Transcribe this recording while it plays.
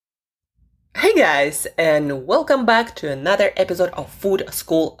Hey guys, and welcome back to another episode of Food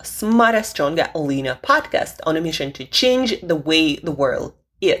School Smarter, Stronger, Leaner podcast on a mission to change the way the world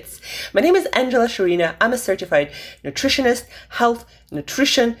eats. My name is Angela Sharina. I'm a certified nutritionist, health,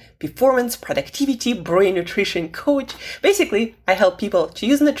 nutrition, performance, productivity, brain nutrition coach. Basically, I help people to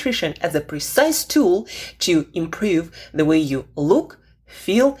use nutrition as a precise tool to improve the way you look,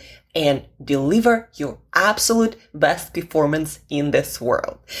 feel, and deliver your absolute best performance in this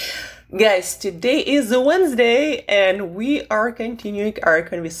world. Guys, today is Wednesday and we are continuing our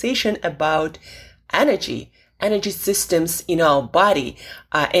conversation about energy systems in our body,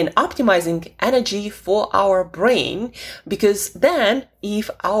 and optimizing energy for our brain, because then if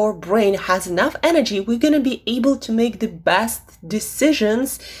our brain has enough energy, we're going to be able to make the best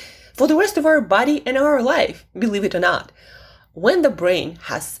decisions for the rest of our body and our life, believe it or not. When the brain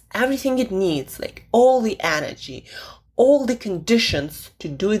has everything it needs, like all the energy, all the conditions to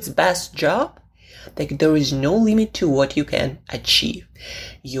do its best job, like there is no limit to what you can achieve.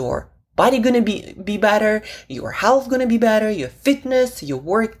 Your body gonna be better, your health gonna be better, your fitness, your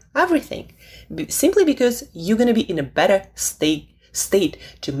work, everything. Simply because you're gonna be in a better state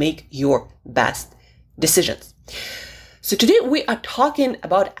to make your best decisions. So today we are talking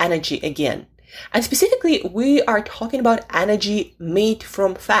about energy again. And specifically, we are talking about energy made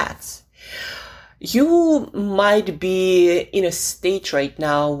from fats. You might be in a state right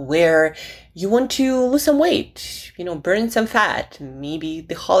now where you want to lose some weight, burn some fat. Maybe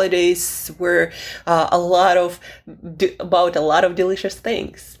the holidays were about a lot of delicious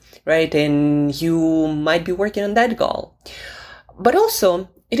things, right? And you might be working on that goal. But also,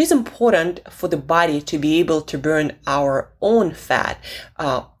 it is important for the body to be able to burn our own fat,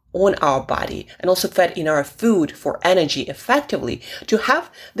 on our body, and also fat in our food for energy effectively, to have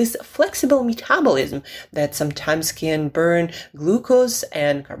this flexible metabolism that sometimes can burn glucose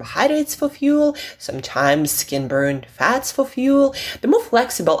and carbohydrates for fuel, sometimes can burn fats for fuel. The more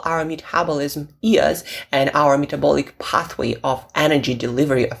flexible our metabolism is and our metabolic pathway of energy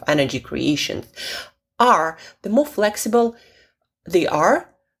delivery, of energy creation are, the more flexible they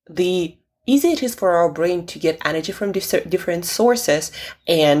are, the easier it is for our brain to get energy from different sources,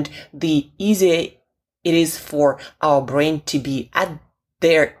 and the easier it is for our brain to be at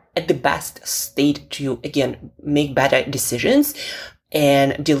the best state to, again, make better decisions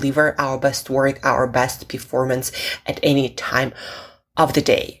and deliver our best work, our best performance at any time of the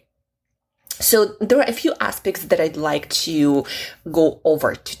day. So there are a few aspects that I'd like to go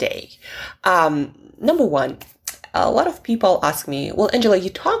over today. Number one, a lot of people ask me, well, Angela, you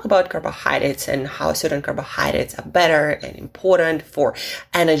talk about carbohydrates and how certain carbohydrates are better and important for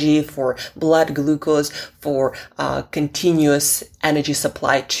energy, for blood glucose, for continuous energy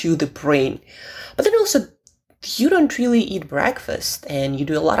supply to the brain. But then also, you don't really eat breakfast and you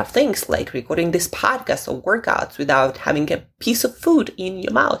do a lot of things like recording this podcast or workouts without having a piece of food in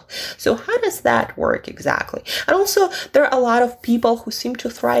your mouth. So how does that work exactly? And also, there are a lot of people who seem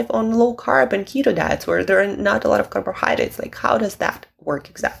to thrive on low carb and keto diets where there are not a lot of carbohydrates. Like, how does that work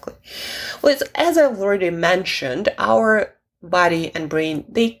exactly? Well, as I've already mentioned, our body and brain,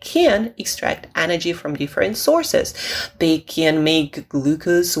 they can extract energy from different sources. They can make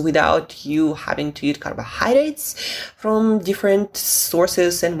glucose without you having to eat carbohydrates from different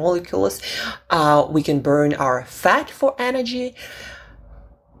sources and molecules. We can burn our fat for energy.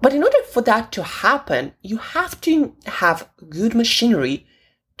 But in order for that to happen, you have to have good machinery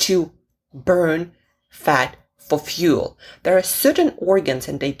to burn fat for fuel. There are certain organs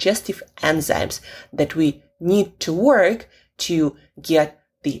and digestive enzymes that we need to work to get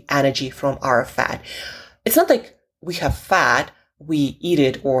the energy from our fat. It's not like we have fat, we eat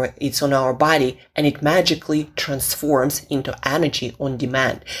it, or it's on our body and it magically transforms into energy on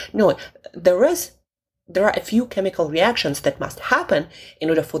demand. No, there are a few chemical reactions that must happen in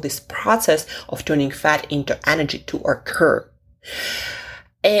order for this process of turning fat into energy to occur.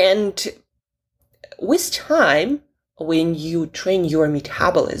 And with time, when you train your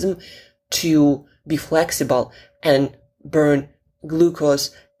metabolism to be flexible and burn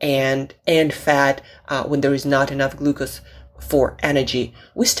glucose and fat when there is not enough glucose for energy,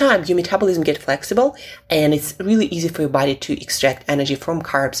 with time your metabolism gets flexible and it's really easy for your body to extract energy from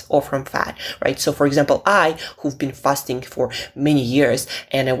carbs or from fat, right? So for example, I, who've been fasting for many years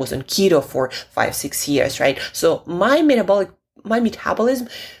and I was on keto for 5-6 years, right? So my metabolism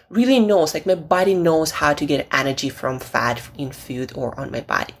really knows, like my body knows how to get energy from fat in food or on my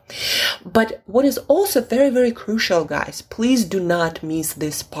body. But what is also very, very crucial, guys, please do not miss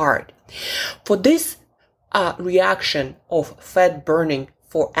this part. For this reaction of fat burning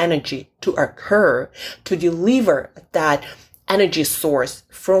for energy to occur, to deliver that energy source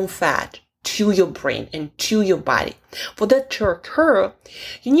from fat to your brain and to your body. For that to occur,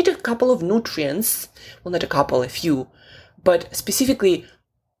 you need a couple of nutrients, well, not a couple, a few, but specifically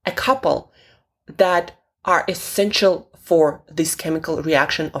a couple that are essential for this chemical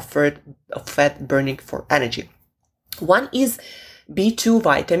reaction of fat burning for energy. One is B2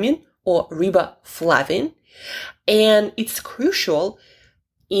 vitamin or riboflavin, and it's crucial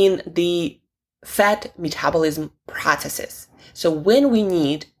in the fat metabolism processes. So when we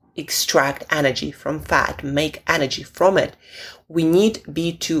need extract energy from fat, make energy from it, we need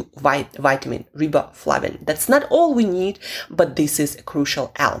B2 vitamin, riboflavin. That's not all we need, but this is a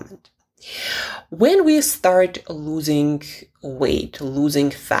crucial element. When we start losing weight, losing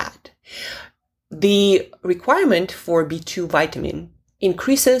fat, the requirement for B2 vitamin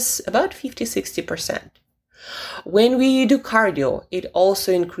increases about 50-60%. When we do cardio, it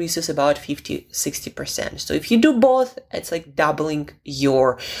also increases about 50-60%. So if you do both, it's like doubling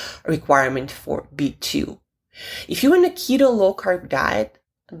your requirement for B2. If you're in a keto low carb diet,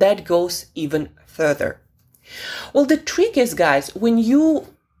 that goes even further. Well, the trick is, guys, when you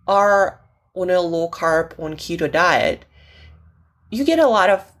are on a low carb, on keto diet, you get a lot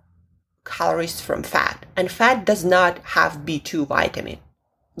of calories from fat, and fat does not have B2 vitamin.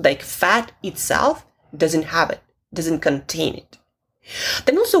 Like fat itself doesn't have it, doesn't contain it.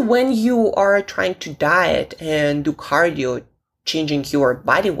 Then also when you are trying to diet and do cardio, changing your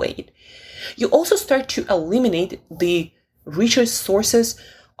body weight, you also start to eliminate the richer sources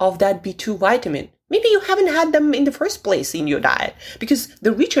of that B2 vitamin. Maybe you haven't had them in the first place in your diet, because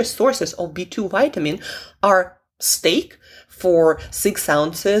the richer sources of B2 vitamin are steak for 6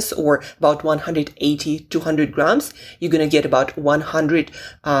 ounces or about 180-200 grams. You're going to get about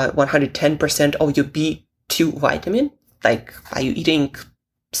 110% of your B2 vitamin. Like, are you eating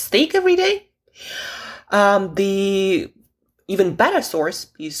steak every day? The even better source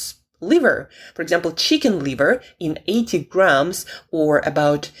is liver. For example, chicken liver in 80 grams or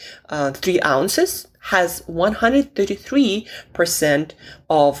about 3 ounces has 133%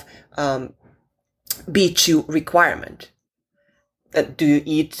 of B2 requirement. Do you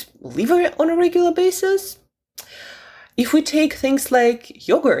eat liver on a regular basis? If we take things like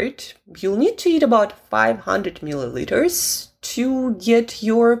yogurt, you'll need to eat about 500 milliliters to get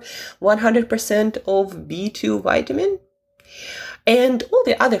your 100% of B2 vitamin. And all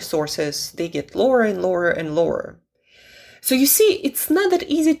the other sources, they get lower and lower and lower. So you see, it's not that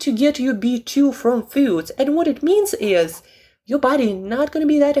easy to get your B2 from foods. And what it means is your body not going to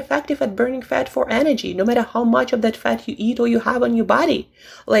be that effective at burning fat for energy, no matter how much of that fat you eat or you have on your body.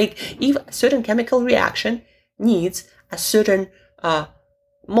 Like if a certain chemical reaction needs a certain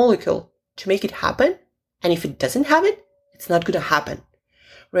molecule to make it happen, and if it doesn't have it, it's not going to happen,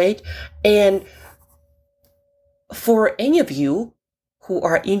 right? And for any of you who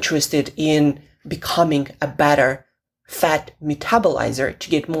are interested in becoming a better fat metabolizer to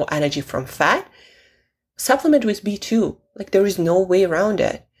get more energy from fat, supplement with B2. Like there is no way around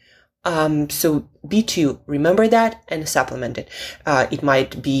it. So B2, remember that and supplement it. It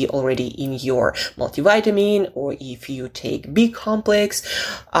might be already in your multivitamin or if you take B complex.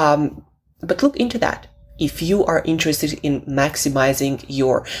 But look into that. If you are interested in maximizing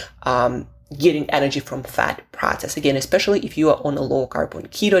your getting energy from fat process, again, especially if you are on a low carb on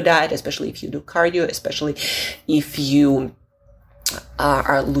keto diet, especially if you do cardio, especially if you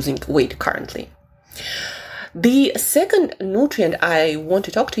are losing weight currently. The second nutrient I want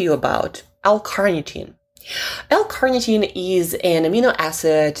to talk to you about, L-carnitine. L-carnitine is an amino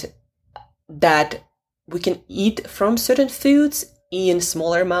acid that we can eat from certain foods in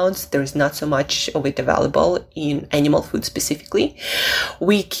smaller amounts. There is not so much of it available in animal food specifically.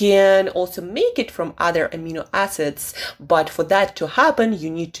 We can also make it from other amino acids, but for that to happen, you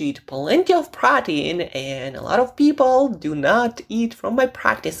need to eat plenty of protein, and a lot of people do not eat. From my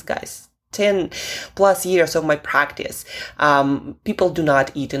practice, guys. 10 plus years of my practice, people do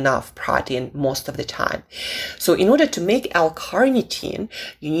not eat enough protein most of the time. So in order to make L-carnitine,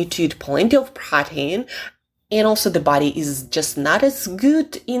 you need to eat plenty of protein. And also the body is just not as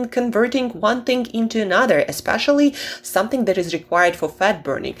good in converting one thing into another, especially something that is required for fat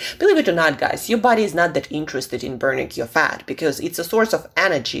burning. Believe it or not, guys, your body is not that interested in burning your fat because it's a source of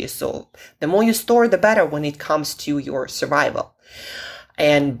energy. So the more you store, the better when it comes to your survival.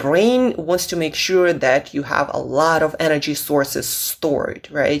 And brain wants to make sure that you have a lot of energy sources stored,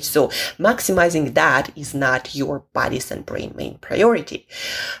 right? So maximizing that is not your body's and brain main priority,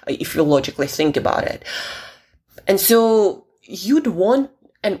 if you logically think about it. And so you'd want,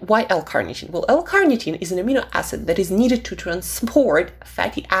 and why L-carnitine? Well, L-carnitine is an amino acid that is needed to transport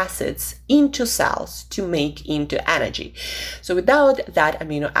fatty acids into cells to make into energy. So without that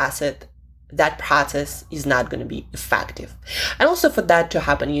amino acid, that process is not going to be effective. And also for that to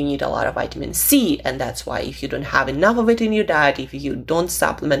happen, you need a lot of vitamin C. And that's why if you don't have enough of it in your diet, if you don't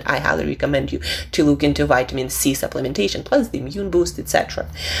supplement, I highly recommend you to look into vitamin C supplementation, plus the immune boost, etc.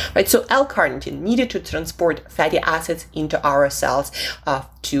 Right? So L-carnitine needed to transport fatty acids into our cells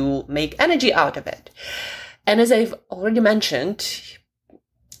to make energy out of it. And as I've already mentioned,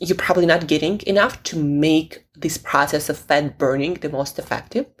 you're probably not getting enough to make this process of fat burning the most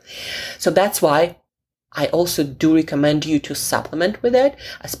effective. So that's why I also do recommend you to supplement with it,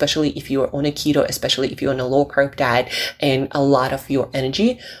 especially if you're on a keto, especially if you're on a low carb diet, and a lot of your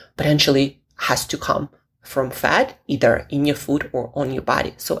energy potentially has to come from fat, either in your food or on your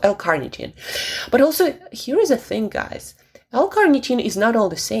body. So L-carnitine. But also, here is a thing, guys. L-carnitine is not all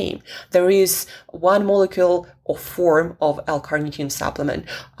the same. There is one molecule or form of L-carnitine supplement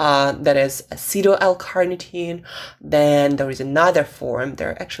that is acetyl-L-carnitine. Then there is another form. There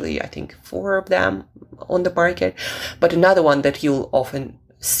are actually, I think, 4 of them on the market. But another one that you'll often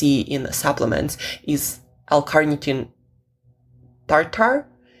see in the supplements is L-carnitine tartar.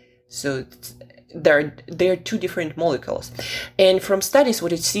 So there are 2 different molecules. And from studies,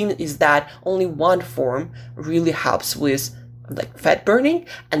 what it seems is that only one form really helps with like fat burning,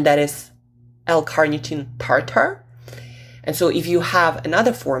 and that is L-carnitine tartar. And so if you have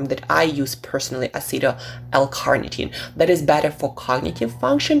another form that I use personally, acetyl-L-carnitine, that is better for cognitive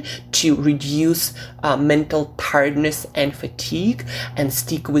function, to reduce mental tiredness and fatigue and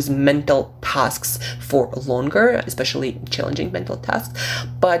stick with mental tasks for longer, especially challenging mental tasks.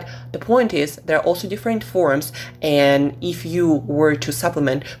 But the point is, there are also different forms, and if you were to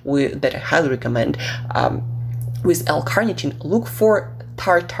supplement with, that I highly recommend, with L-carnitine, look for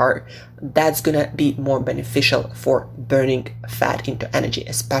tartar. That's gonna be more beneficial for burning fat into energy,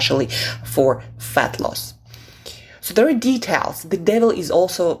 especially for fat loss. So there are details. The devil is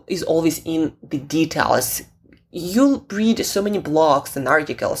always in the details. You'll read so many blogs and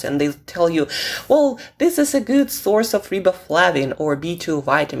articles, and they'll tell you, well, this is a good source of riboflavin or B2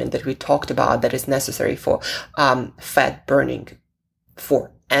 vitamin that we talked about that is necessary for fat burning,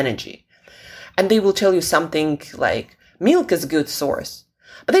 for energy. And they will tell you something like milk is a good source.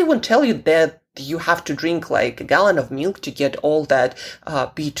 But they won't tell you that you have to drink like a gallon of milk to get all that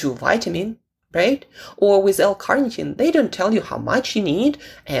B2 vitamin, right? Or with L-carnitine, they don't tell you how much you need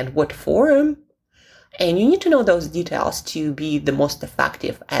and what form. And you need to know those details to be the most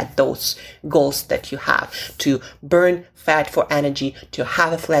effective at those goals that you have, to burn fat for energy, to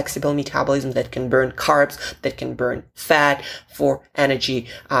have a flexible metabolism that can burn carbs, that can burn fat for energy,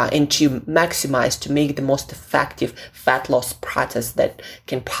 and to maximize, to make the most effective fat loss process that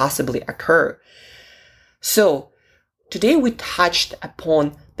can possibly occur. So today we touched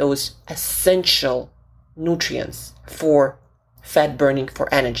upon those essential nutrients for fat burning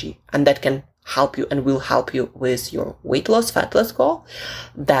for energy, and that can help you and will help you with your weight loss, fat loss goal.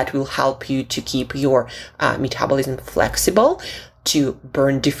 That will help you to keep your metabolism flexible, to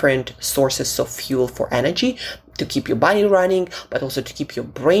burn different sources of fuel for energy, to keep your body running, but also to keep your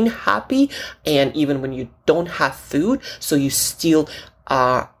brain happy. And even when you don't have food, so you still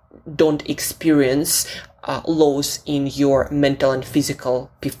don't experience lows in your mental and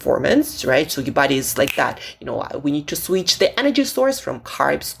physical performance, right? So your body is like that. We need to switch the energy source from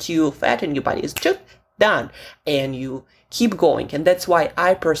carbs to fat, and your body is just done. And you keep going. And that's why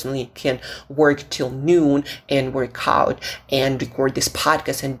I personally can work till noon and work out and record this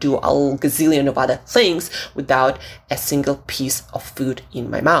podcast and do a gazillion of other things without a single piece of food in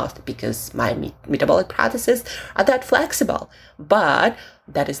my mouth, because my metabolic processes are that flexible. But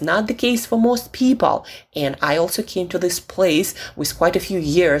that is not the case for most people. And I also came to this place with quite a few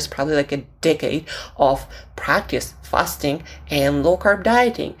years, probably like a decade of practice, fasting and low carb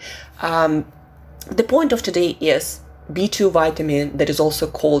dieting. The point of today is B2 vitamin, that is also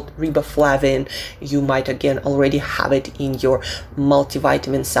called riboflavin. You might again already have it in your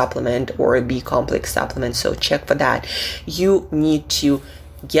multivitamin supplement or a B complex supplement, so check for that. You need to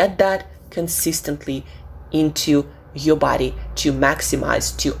get that consistently into your body to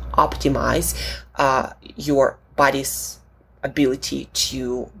maximize, to optimize your body's ability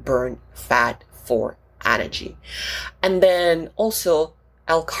to burn fat for energy. And then also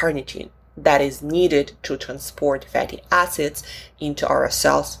L-carnitine, that is needed to transport fatty acids into our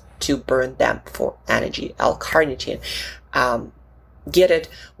cells to burn them for energy. L-carnitine. Get it.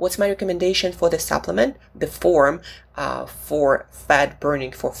 What's my recommendation for the supplement? The form for fat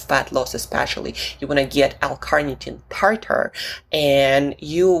burning, for fat loss especially. You want to get L-carnitine tartar, and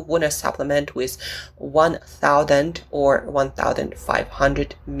you want to supplement with 1,000 or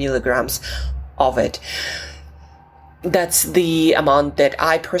 1,500 milligrams of it. That's the amount that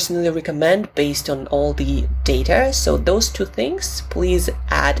I personally recommend based on all the data. So those two things, please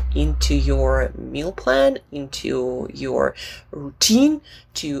add into your meal plan, into your routine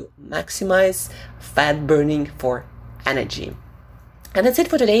to maximize fat burning for energy. And that's it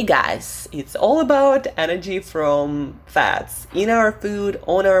for today, guys. It's all about energy from fats in our food,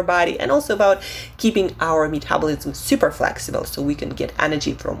 on our body, and also about keeping our metabolism super flexible so we can get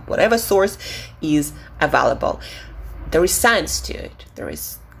energy from whatever source is available. There is science to it. There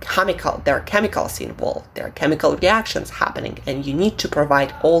are chemicals involved. There are chemical reactions happening, and you need to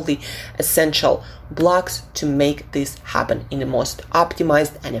provide all the essential blocks to make this happen in the most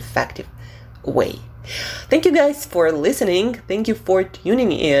optimized and effective way. Thank you guys for listening. Thank you for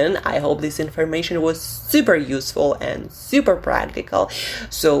tuning in. I hope this information was super useful and super practical.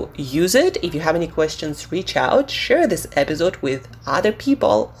 So use it. If you have any questions, reach out. Share this episode with other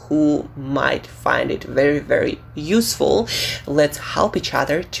people who might find it very, very useful. Let's help each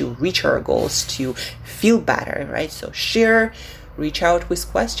other to reach our goals, to feel better, right? So share, reach out with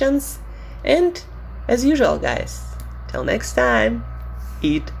questions. And as usual, guys, till next time,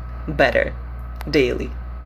 eat better daily.